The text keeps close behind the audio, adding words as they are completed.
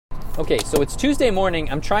Okay, so it's Tuesday morning.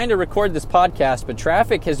 I'm trying to record this podcast, but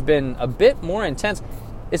traffic has been a bit more intense.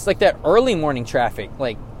 It's like that early morning traffic.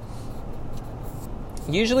 Like,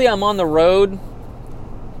 usually I'm on the road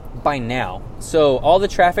by now. So all the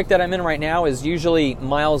traffic that I'm in right now is usually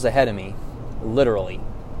miles ahead of me, literally.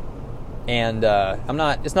 And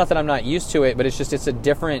it's not that I'm not used to it, but it's a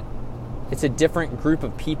different group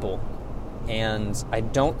of people. And I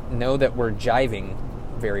don't know that we're jiving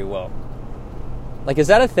very well. Like, is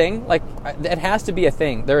that a thing? Like, it has to be a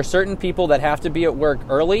thing. There are certain people that have to be at work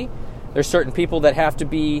early. There's certain people that have to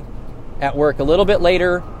be at work a little bit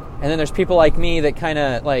later. And then there's people like me that kind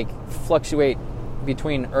of, like, fluctuate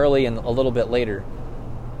between early and a little bit later.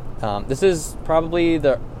 This is probably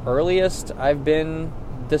the earliest I've been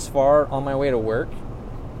this far on my way to work.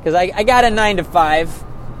 Because I got a 9 to 5,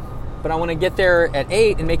 but I want to get there at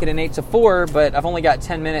 8 and make it an 8 to 4, but I've only got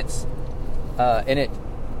 10 minutes, and it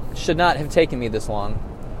should not have taken me this long.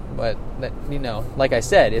 But, like I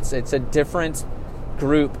said, it's a different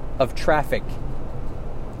group of traffic.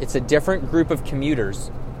 It's a different group of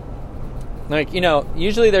commuters. Like,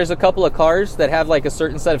 usually there's a couple of cars that have, like, a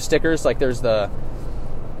certain set of stickers. Like, there's the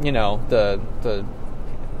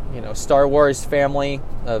Star Wars family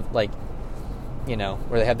of, like,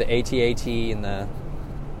 where they have the AT-AT and the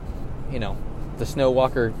Snow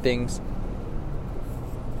Walker things.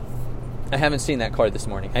 I haven't seen that car this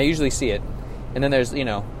morning. I usually see it. And then there's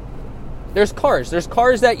cars. There's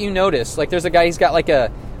cars that you notice. Like, there's a guy, he's got, like, a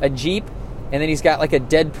Jeep, and then he's got, like, a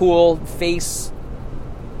Deadpool face,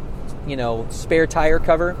 spare tire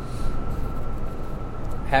cover.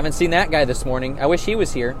 Haven't seen that guy this morning. I wish he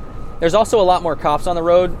was here. There's also a lot more cops on the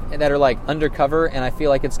road that are, like, undercover, and I feel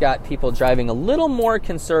like it's got people driving a little more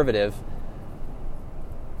conservative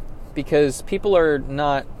because people are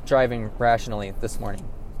not driving rationally this morning.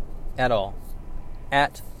 At all.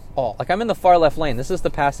 Like, I'm in the far left lane. This is the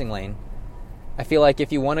passing lane. I feel like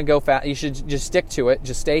if you want to go fast, you should just stick to it.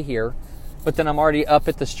 Just stay here. But then I'm already up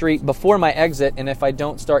at the street before my exit, and if I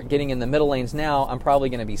don't start getting in the middle lanes now, I'm probably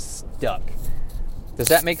going to be stuck. Does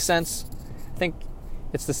that make sense? I think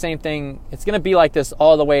it's the same thing. It's going to be like this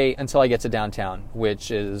all the way until I get to downtown, which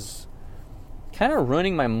is kind of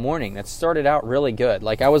ruining my morning. That started out really good.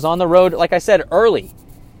 Like, I was on the road, like I said, early.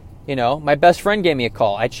 My best friend gave me a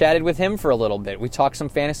call. I chatted with him for a little bit. We talked some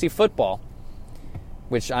fantasy football,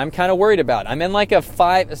 which I'm kind of worried about. I'm in like a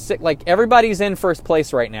 5, 6, like, everybody's in first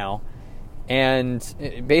place right now. And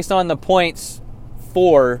based on the points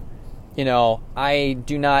I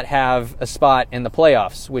do not have a spot in the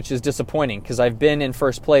playoffs, which is disappointing because I've been in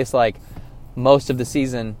first place like most of the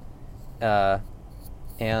season.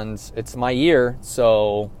 And it's my year,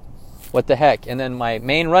 so what the heck? And then my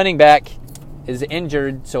main running back is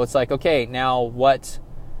injured, so it's like, okay, now what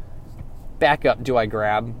backup do I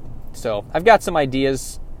grab? So I've got some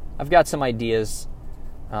ideas. I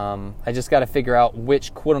just got to figure out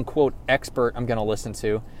which quote-unquote expert I'm going to listen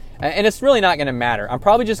to. And it's really not going to matter. I'm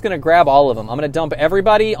probably just going to grab all of them. I'm going to dump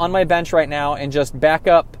everybody on my bench right now and just pick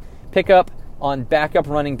up on backup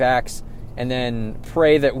running backs, and then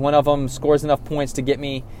pray that one of them scores enough points to get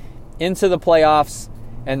me into the playoffs,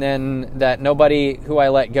 and then that nobody who I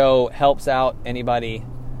let go helps out anybody,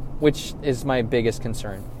 which is my biggest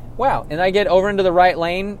concern. Wow, and I get over into the right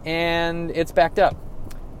lane, and it's backed up.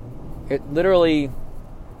 It literally,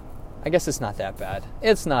 I guess it's not that bad.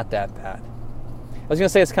 It's not that bad. I was going to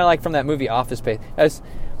say it's kind of like from that movie Office Space.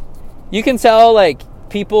 You can tell, like,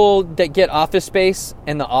 people that get Office Space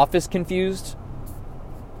and The Office confused.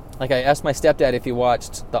 Like, I asked my stepdad if he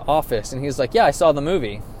watched The Office, and he was like, yeah, I saw the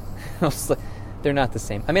movie. I was like, they're not the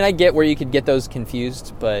same. I mean, I get where you could get those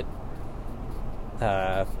confused, but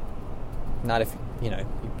not if,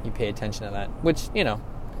 you pay attention to that. Which,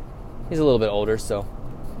 he's a little bit older, so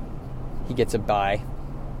he gets a bye.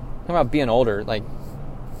 Talking about being older, like,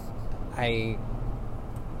 I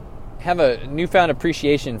have a newfound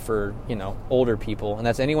appreciation for, older people, and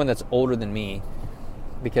that's anyone that's older than me,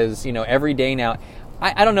 because, every day now,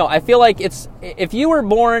 I don't know, I feel like if you were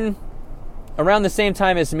born around the same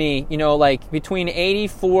time as me, like between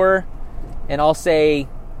 84 and I'll say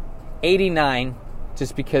 89,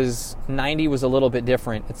 just because 90 was a little bit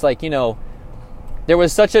different. It's like, there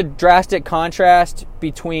was such a drastic contrast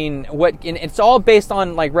between and it's all based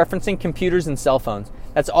on, like, referencing computers and cell phones.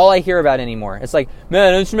 That's all I hear about anymore. It's like,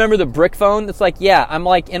 man, don't you remember the brick phone? It's like, yeah, I'm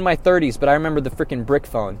like in my 30s, but I remember the freaking brick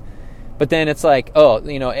phone. But then it's like, oh,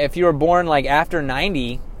 if you were born like after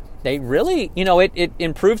 90, they really, it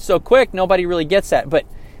improved so quick, nobody really gets that. But,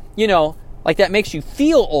 like, that makes you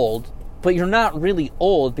feel old, but you're not really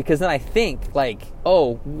old, because then I think, like,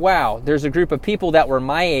 oh, wow, there's a group of people that were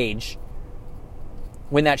my age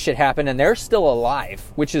when that shit happened, and they're still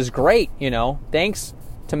alive, which is great, thanks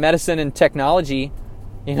to medicine and technology.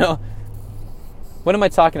 What am I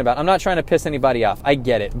talking about? I'm not trying to piss anybody off. I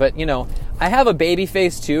get it. But, I have a baby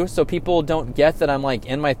face too, so people don't get that I'm like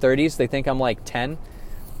in my 30s. They think I'm like 10,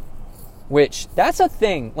 which that's a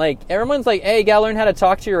thing. Like, everyone's like, hey, you gotta learn how to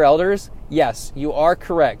talk to your elders. Yes, you are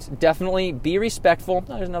correct. Definitely be respectful.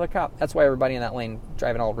 Oh, there's another cop. That's why everybody in that lane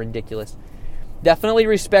driving all ridiculous. Definitely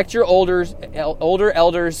respect your older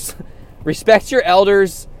elders. Respect your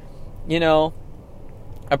elders.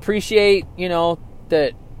 Appreciate,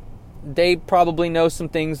 that they probably know some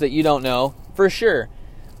things that you don't know, for sure.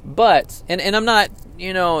 But, and I'm not,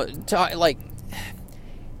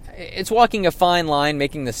 it's walking a fine line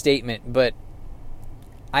making the statement, but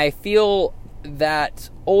I feel that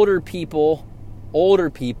older people,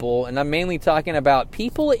 and I'm mainly talking about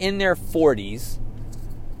people in their 40s,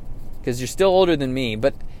 because you're still older than me,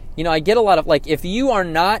 but, I get a lot of, like, if you are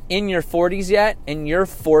not in your 40s yet, and you're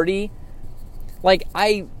 40,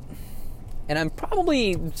 and I'm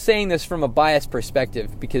probably saying this from a biased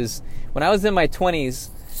perspective, because when I was in my 20s,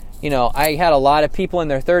 I had a lot of people in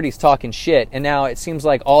their 30s talking shit, and now it seems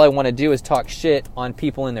like all I want to do is talk shit on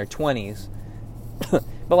people in their 20s.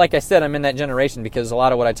 But like I said, I'm in that generation because a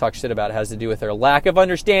lot of what I talk shit about has to do with their lack of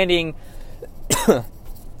understanding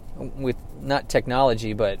with not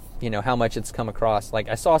technology, but, how much it's come across. Like,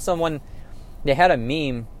 I saw someone, they had a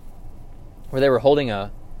meme where they were holding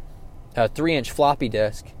a 3-inch floppy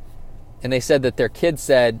disk, and they said that their kid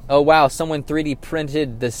said, oh, wow, someone 3D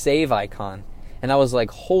printed the save icon. And I was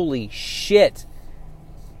like, holy shit.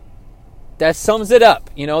 That sums it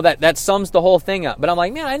up. That sums the whole thing up. But I'm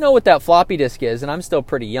like, man, I know what that floppy disk is, and I'm still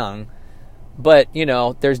pretty young. But,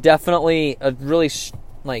 there's definitely a really,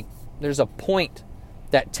 there's a point,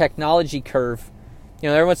 that technology curve.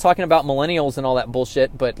 Everyone's talking about millennials and all that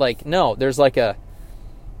bullshit, but, no, there's that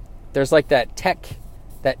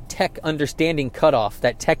tech understanding cutoff,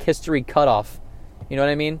 that tech history cutoff. You know what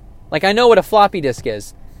I mean? Like, I know what a floppy disk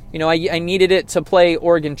is. I needed it to play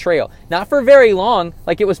Oregon Trail. Not for very long.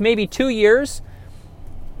 Like, it was maybe 2 years.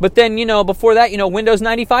 But then, before that, Windows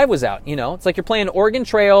 95 was out. It's like you're playing Oregon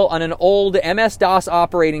Trail on an old MS-DOS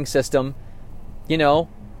operating system.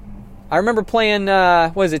 I remember playing,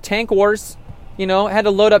 Tank Wars? I had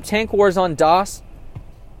to load up Tank Wars on DOS.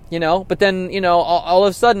 But then, all of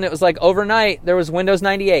a sudden it was like overnight there was Windows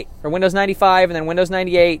 98 or Windows 95 and then Windows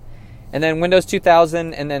 98 and then Windows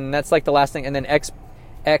 2000 and then that's like the last thing and then X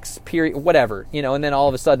period, whatever, and then all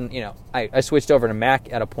of a sudden, I switched over to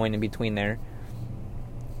Mac at a point in between there,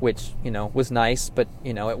 which, was nice, but,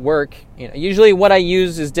 at work, usually what I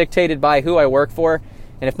use is dictated by who I work for.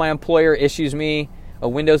 And if my employer issues me a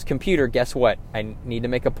Windows computer, guess what? I need to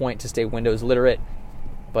make a point to stay Windows literate.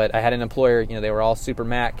 But I had an employer, they were all super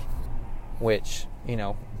Mac, which,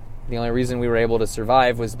 the only reason we were able to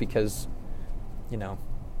survive was because,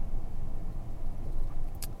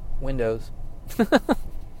 Windows.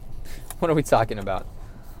 What are we talking about?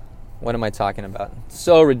 What am I talking about?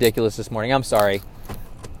 So ridiculous this morning. I'm sorry.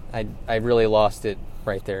 I really lost it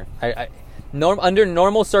right there. Under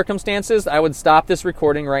normal circumstances, I would stop this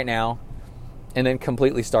recording right now and then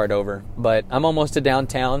completely start over. But I'm almost to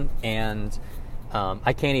downtown, and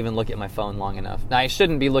I can't even look at my phone long enough. Now, I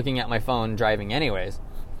shouldn't be looking at my phone driving anyways.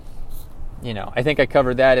 I think I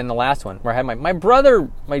covered that in the last one, where I had my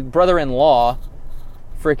brother-in-law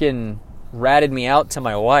freaking ratted me out to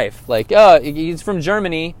my wife. Like, oh, he's from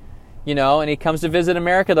Germany, and he comes to visit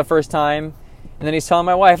America the first time. And then he's telling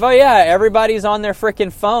my wife, oh yeah, everybody's on their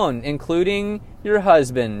freaking phone, including your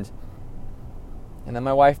husband. And then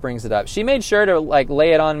my wife brings it up. She made sure to,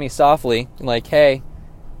 lay it on me softly. Like, hey,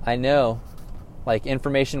 I know.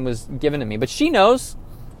 Information was given to me. But she knows.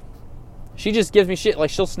 She just gives me shit.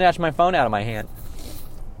 She'll snatch my phone out of my hand.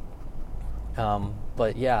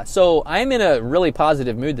 But yeah, so I'm in a really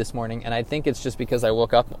positive mood this morning, and I think it's just because I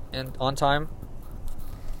woke up on time.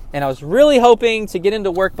 And I was really hoping to get into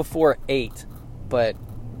work before 8. But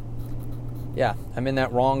yeah, I'm in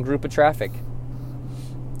that wrong group of traffic.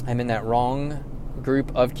 I'm in that wrong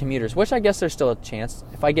group of commuters, which I guess there's still a chance.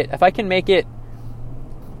 If I can make it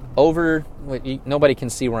over, nobody can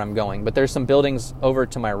see where I'm going, but there's some buildings over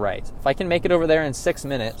to my right. If I can make it over there in 6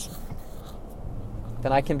 minutes,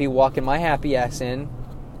 then I can be walking my happy ass in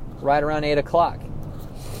right around 8 o'clock.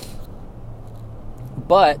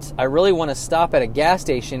 But I really want to stop at a gas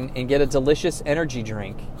station and get a delicious energy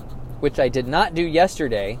drink, which I did not do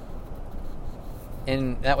yesterday,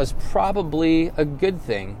 and that was probably a good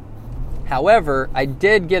thing. However, I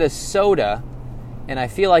did get a soda, and I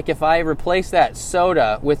feel like if I replace that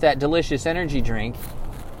soda with that delicious energy drink,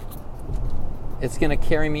 It's going to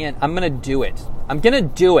carry me in. I'm going to do it. I'm going to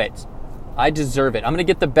do it. I deserve it. I'm going to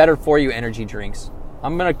get the Better For You energy drinks.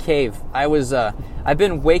 I'm going to cave. I've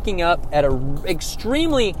been waking up at a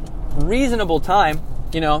extremely reasonable time,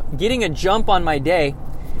 getting a jump on my day.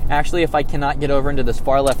 Actually, if I cannot get over into this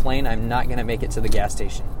far left lane, I'm not going to make it to the gas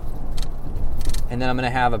station. And then I'm going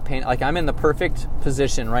to have a pain. Like, I'm in the perfect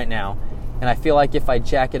position right now. And I feel like if I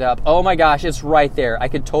jack it up, oh my gosh, it's right there. I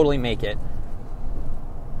could totally make it.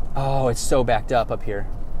 Oh, it's so backed up here.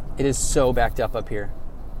 It is so backed up here.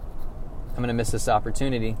 I'm going to miss this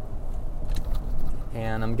opportunity.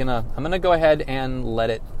 And I'm gonna go ahead and let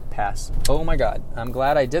it pass. Oh my God. I'm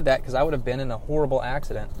glad I did that because I would have been in a horrible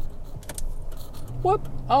accident. Whoop.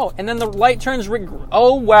 Oh, and then the light turns.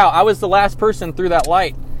 Oh, wow. I was the last person through that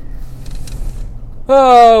light.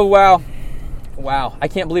 Oh, wow. Wow. I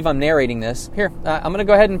can't believe I'm narrating this. Here, I'm going to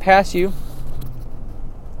go ahead and pass you.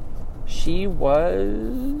 She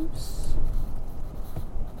was...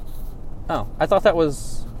 Oh, I thought that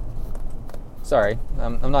was... Sorry.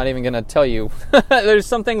 I'm not even going to tell you. There's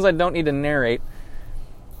some things I don't need to narrate.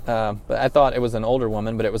 But I thought it was an older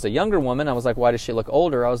woman, but it was a younger woman. I was like, why does she look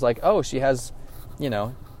older? I was like, oh, she has,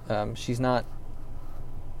 she's not,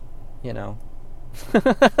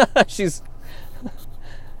 she's,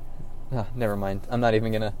 oh, never mind. I'm not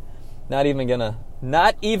even gonna.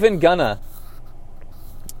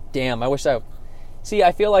 Damn,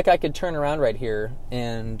 I feel like I could turn around right here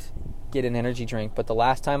and get an energy drink, but the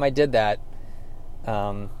last time I did that,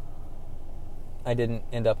 I didn't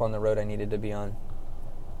end up on the road I needed to be on.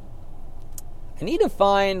 I need to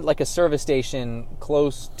find like a service station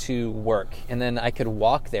close to work, and then I could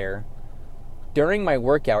walk there during my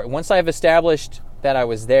work hour. Once I've established that I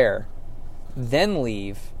was there, then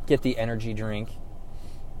leave, get the energy drink,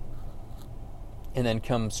 and then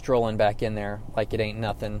come strolling back in there like it ain't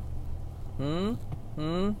nothing. No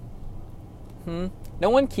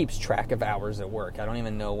one keeps track of hours at work. I don't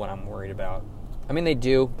even know what I'm worried about. I mean, they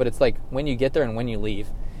do, but it's like when you get there and when you leave.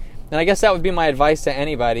 And I guess that would be my advice to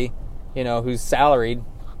anybody, who's salaried,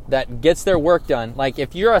 that gets their work done. Like,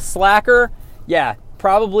 if you're a slacker, yeah,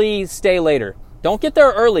 probably stay later. Don't get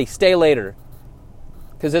there early, stay later.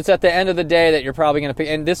 Because it's at the end of the day that you're probably going to pick.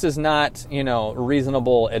 And this is not,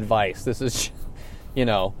 reasonable advice. This is,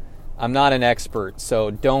 I'm not an expert.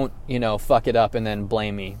 So don't, fuck it up and then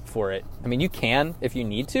blame me for it. I mean, you can if you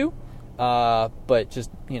need to. But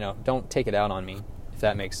just, don't take it out on me, if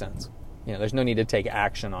that makes sense. There's no need to take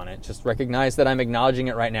action on it. Just recognize that I'm acknowledging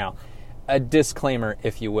it right now. A disclaimer,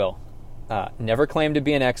 if you will. Never claim to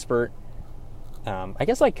be an expert. I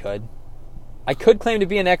guess I could. I could claim to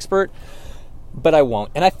be an expert, but I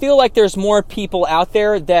won't. And I feel like there's more people out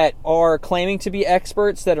there that are claiming to be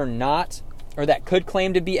experts that are not, or that could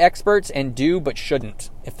claim to be experts and do but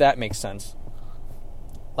shouldn't, if that makes sense.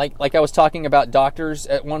 Like I was talking about doctors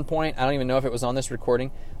at one point. I don't even know if it was on this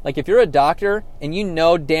recording. Like, if you're a doctor and you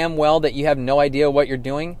know damn well that you have no idea what you're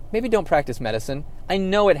doing, maybe don't practice medicine. I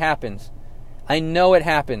know it happens.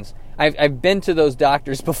 I've been to those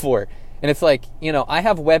doctors before. And it's like, I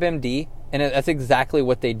have WebMD, and that's exactly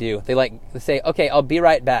what they do. They say, okay, I'll be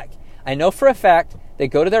right back. I know for a fact they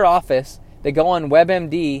go to their office, they go on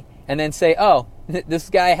WebMD, and then say, oh, this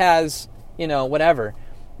guy has, whatever.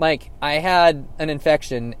 Like, I had an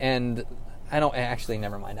infection, and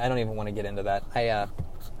never mind. I don't even want to get into that.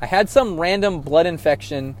 I had some random blood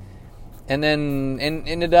infection, and then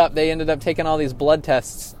they ended up taking all these blood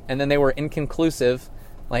tests, and then they were inconclusive.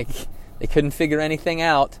 Like, they couldn't figure anything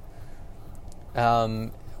out.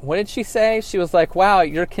 What did she say? She was like, wow,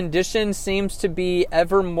 your condition seems to be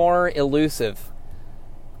ever more elusive.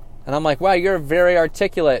 And I'm like, wow, you're very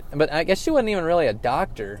articulate. But I guess she wasn't even really a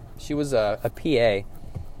doctor. She was a PA.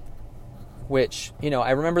 Which,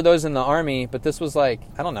 I remember those in the Army, but this was like,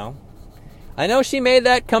 I don't know. I know she made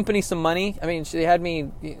that company some money. I mean, she had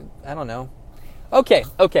me, I don't know. Okay.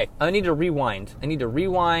 I need to rewind.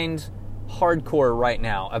 Hardcore right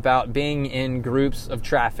now about being in groups of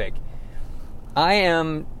traffic. I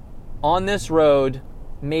am on this road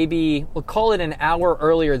maybe, we'll call it an hour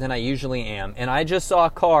earlier than I usually am. And I just saw a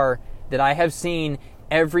car that I have seen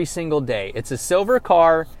every single day. It's a silver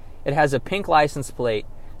car. It has a pink license plate.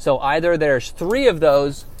 So either there's 3 of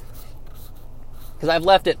those, because I've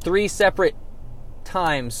left it 3 separate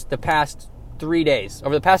times the past 3 days.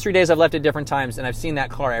 Over the past 3 days, I've left it different times, and I've seen that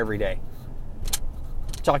car every day.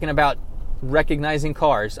 Talking about recognizing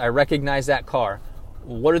cars, I recognize that car.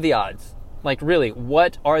 What are the odds? Like, really,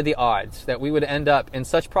 what are the odds that we would end up in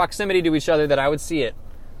such proximity to each other that I would see it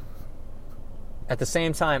at the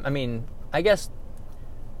same time? I mean, I guess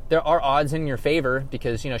there are odds in your favor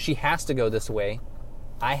because, she has to go this way.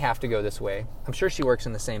 I have to go this way. I'm sure she works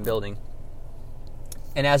in the same building.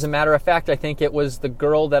 And as a matter of fact, I think it was the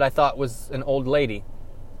girl that I thought was an old lady.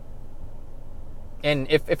 And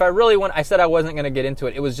if I really want, I said I wasn't going to get into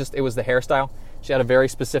it. It was the hairstyle. She had a very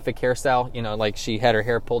specific hairstyle. You know, like she had her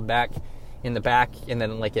hair pulled back in the back, and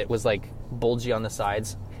then like it was like bulgy on the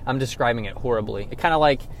sides. I'm describing it horribly. It kind of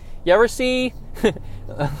like, you ever see, this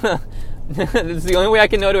is the only way I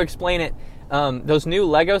can know to explain it, those new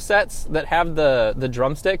Lego sets that have the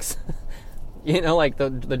drumsticks, you know, like the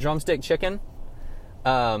drumstick chicken.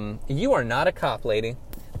 You are not a cop, lady.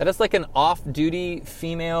 That is like an off-duty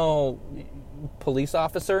female police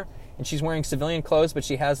officer, and she's wearing civilian clothes, but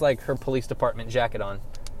she has like her police department jacket on.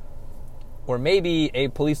 Or maybe a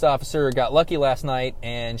police officer got lucky last night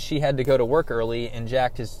and she had to go to work early and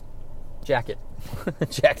jacked his jacket.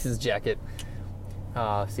 Jacked his jacket.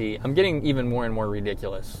 See, I'm getting even more and more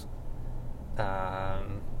ridiculous. To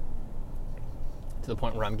the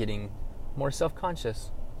point where I'm getting more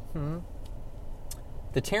self-conscious.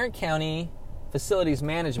 The Tarrant County Facilities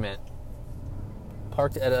Management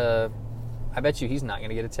parked at a... I bet you he's not going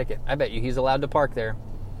to get a ticket. I bet you he's allowed to park there.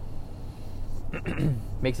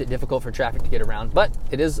 Makes it difficult for traffic to get around. But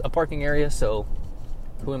it is a parking area, so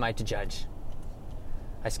who am I to judge?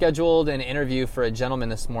 I scheduled an interview for a gentleman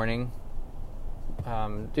this morning.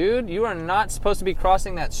 Dude, you are not supposed to be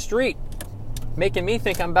crossing that street. Making me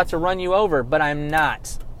think I'm about to run you over, but I'm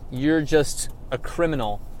not. You're just a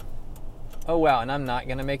criminal. Oh, wow, and I'm not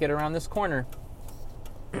going to make it around this corner.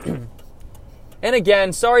 And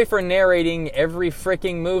again, sorry for narrating every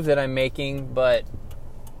freaking move that I'm making, but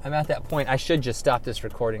I'm at that point. I should just stop this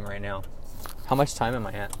recording right now. How much time am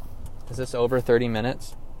I at? Is this over 30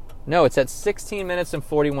 minutes? No, it's at 16 minutes and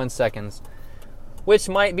 41 seconds, which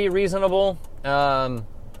might be reasonable. Boom.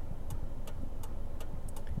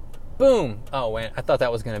 Oh, wait, I thought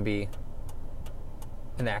that was going to be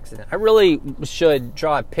an accident. I really should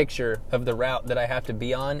draw a picture of the route that I have to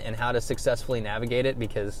be on and how to successfully navigate it,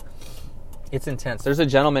 because it's intense. There's a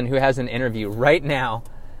gentleman who has an interview right now.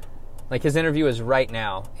 Like, his interview is right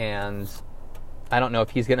now, and I don't know if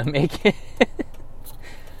he's going to make it.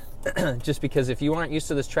 Just because if you aren't used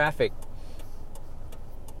to this traffic,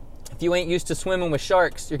 if you ain't used to swimming with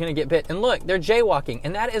sharks, you're going to get bit. And look, they're jaywalking,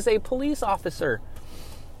 and that is a police officer.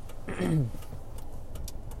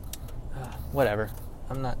 Whatever.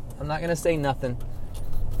 I'm not going to say nothing.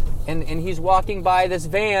 And he's walking by this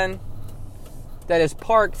van that is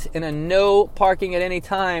parked in a no parking at any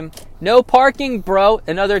time. No parking, bro.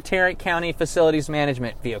 Another Tarrant County Facilities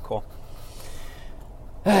Management vehicle.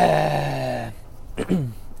 Oh,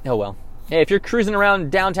 well. Hey, if you're cruising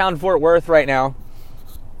around downtown Fort Worth right now,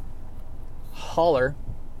 holler.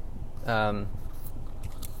 I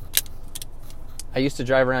used to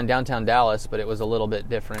drive around downtown Dallas, but it was a little bit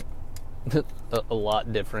different. A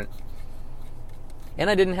lot different. And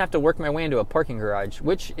I didn't have to work my way into a parking garage,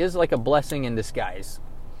 which is like a blessing in disguise.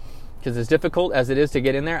 Because as difficult as it is to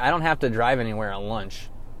get in there, I don't have to drive anywhere on lunch.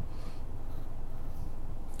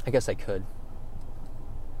 I guess I could.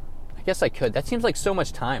 That seems like so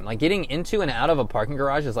much time. Like, getting into and out of a parking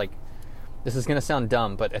garage is like, this is going to sound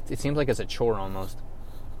dumb, but it seems like it's a chore almost.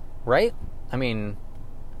 Right? I mean,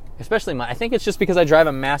 especially I think it's just because I drive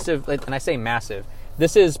a massive, and I say massive,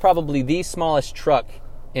 this is probably the smallest truck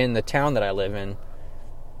in the town that I live in,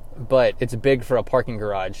 but it's big for a parking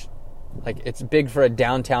garage. Like, it's big for a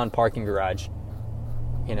downtown parking garage,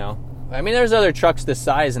 you know? I mean, there's other trucks this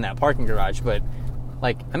size in that parking garage, but,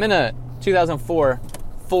 like, I'm in a 2004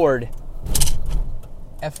 Ford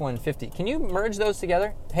F-150. Can you merge those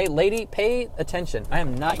together? Hey, lady, pay attention. I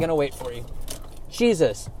am not going to wait for you.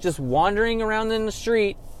 Jesus, just wandering around in the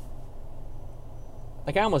street.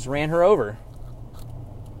 Like, I almost ran her over.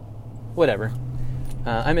 Whatever.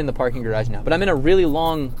 I'm in the parking garage now, but I'm in a really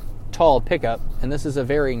long, tall pickup, and this is a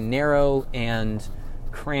very narrow and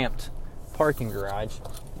cramped parking garage.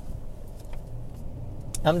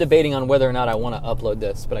 I'm debating on whether or not I want to upload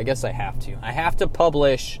this, but I guess I have to. I have to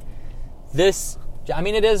publish this. I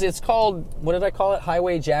mean, it's called, what did I call it?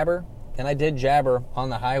 Highway Jabber. And I did jabber on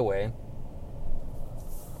the highway.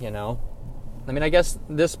 You know? I mean, I guess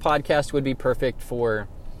this podcast would be perfect for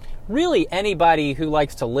really anybody who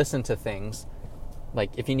likes to listen to things.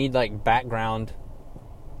 Like, if you need, like, background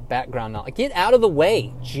knowledge. Get out of the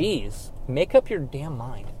way. Jeez. Make up your damn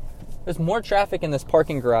mind. There's more traffic in this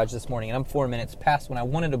parking garage this morning, and I'm 4 minutes past when I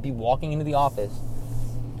wanted to be walking into the office.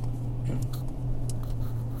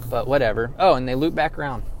 But whatever. Oh, and they loop back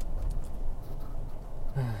around.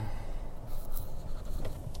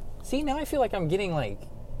 See, now I feel like I'm getting, like,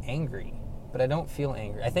 angry. But I don't feel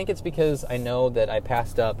angry. I think it's because I know that I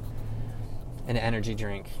passed up an energy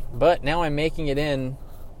drink. But now I'm making it in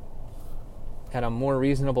at a more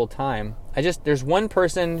reasonable time. There's one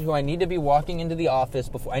person who I need to be walking into the office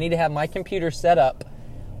before. I need to have my computer set up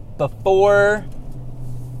before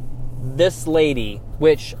this lady,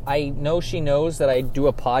 which I know she knows that I do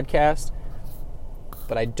a podcast,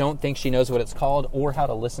 but I don't think she knows what it's called or how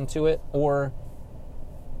to listen to it, or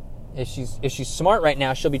if she's smart right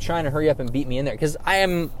now, she'll be trying to hurry up and beat me in there, because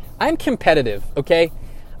I'm competitive, okay?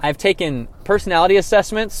 I've taken personality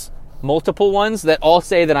assessments, multiple ones, that all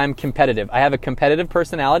say that I'm competitive. I have a competitive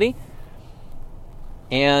personality,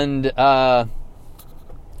 and I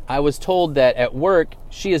was told that at work,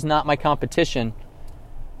 she is not my competition,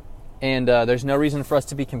 and there's no reason for us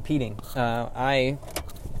to be competing. I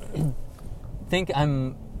think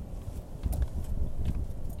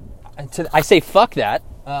I say fuck that.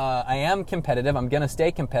 I am competitive. I'm going to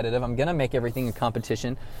stay competitive. I'm going to make everything a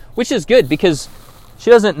competition, which is good because she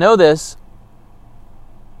doesn't know this.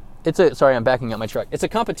 Sorry, I'm backing up my truck. It's a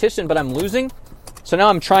competition, but I'm losing. So now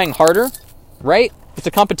I'm trying harder, right? It's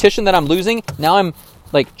a competition that I'm losing. Now I'm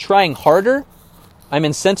like trying harder. I'm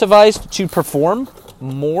incentivized to perform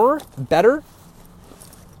more, better.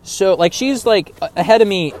 So like she's like ahead of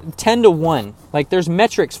me 10-1. Like there's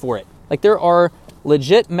metrics for it. Like there are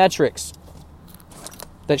legit metrics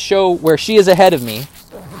that show where she is ahead of me.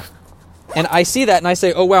 And I see that and I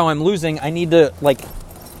say, oh wow, I'm losing. I need to like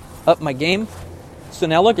up my game. So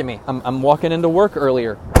now look at me. I'm walking into work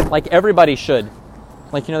earlier, like everybody should.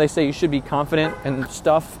 Like, you know, they say you should be confident and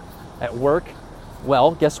stuff at work.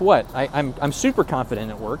 Well, guess what? I'm super confident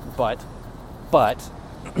at work, but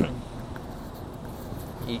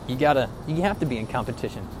you have to be in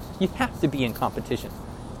competition. You have to be in competition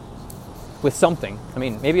with something. I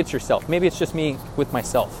mean, maybe it's yourself. Maybe it's just me with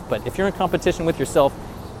myself. But if you're in competition with yourself,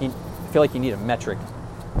 you feel like you need a metric.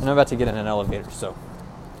 And I'm about to get in an elevator, so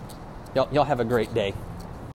y'all have a great day.